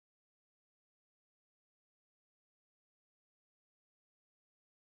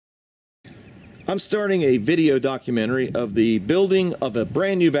I'm starting a video documentary of the building of a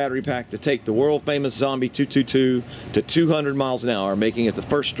brand new battery pack to take the world famous Zombie 222 to 200 miles an hour, making it the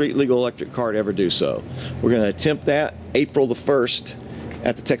first street legal electric car to ever do so. We're going to attempt that April the 1st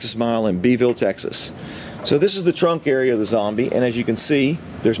at the Texas Mile in Beeville, Texas. So this is the trunk area of the Zombie, and as you can see,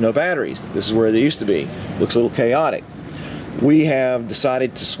 there's no batteries. This is where they used to be. Looks a little chaotic. We have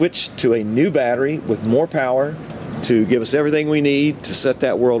decided to switch to a new battery with more power to give us everything we need to set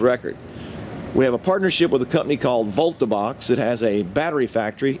that world record. We have a partnership with a company called Voltbox that has a battery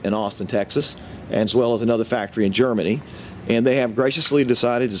factory in Austin, Texas, as well as another factory in Germany. And they have graciously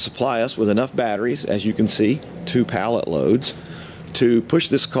decided to supply us with enough batteries, as you can see, 2 pallet loads, to push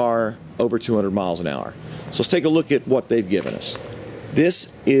this car over 200 miles an hour. So let's take a look at what they've given us.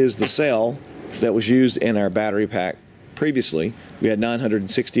 This is the cell that was used in our battery pack previously. We had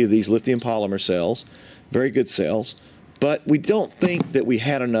 960 of these lithium polymer cells, very good cells. But we don't think that we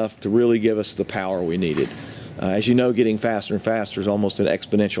had enough to really give us the power we needed. As you know, getting faster and faster is almost an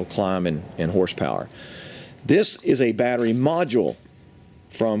exponential climb in horsepower. This is a battery module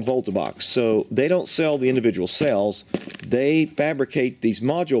from Voltbox. So they don't sell the individual cells. They fabricate these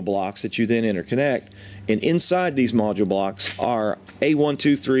module blocks that you then interconnect. And inside these module blocks are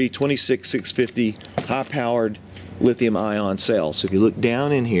A123 26650 high-powered lithium-ion cells. So if you look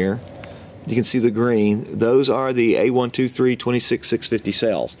down in here, you can see the green. Those are the A123 26650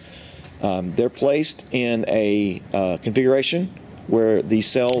 cells. They're placed in a configuration where these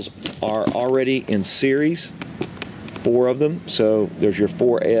cells are already in series, 4 of them. So there's your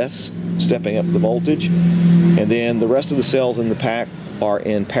 4S stepping up the voltage. And then the rest of the cells in the pack are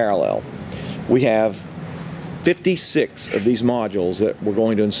in parallel. We have 56 of these modules that we're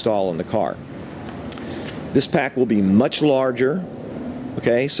going to install in the car. This pack will be much larger.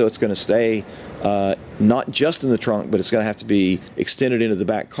 Okay, so it's going to stay not just in the trunk, but it's going to have to be extended into the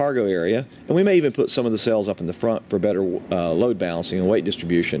back cargo area. And we may even put some of the cells up in the front for better load balancing and weight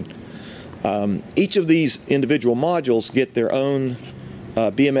distribution. Each of these individual modules get their own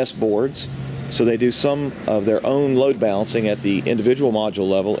BMS boards, so they do some of their own load balancing at the individual module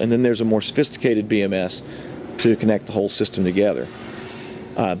level, and then there's a more sophisticated BMS to connect the whole system together.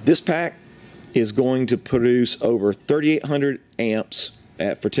 This pack is going to produce over 3,800 amps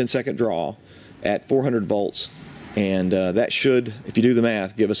for 10-second draw at 400 volts, and that should, if you do the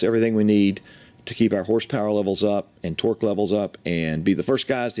math, give us everything we need to keep our horsepower levels up and torque levels up and be the first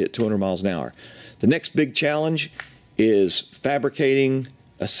guys to hit 200 miles an hour. The next big challenge is fabricating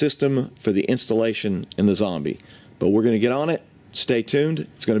a system for the installation in the Zombie, but we're going to get on it. Stay tuned.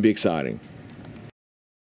 It's going to be exciting.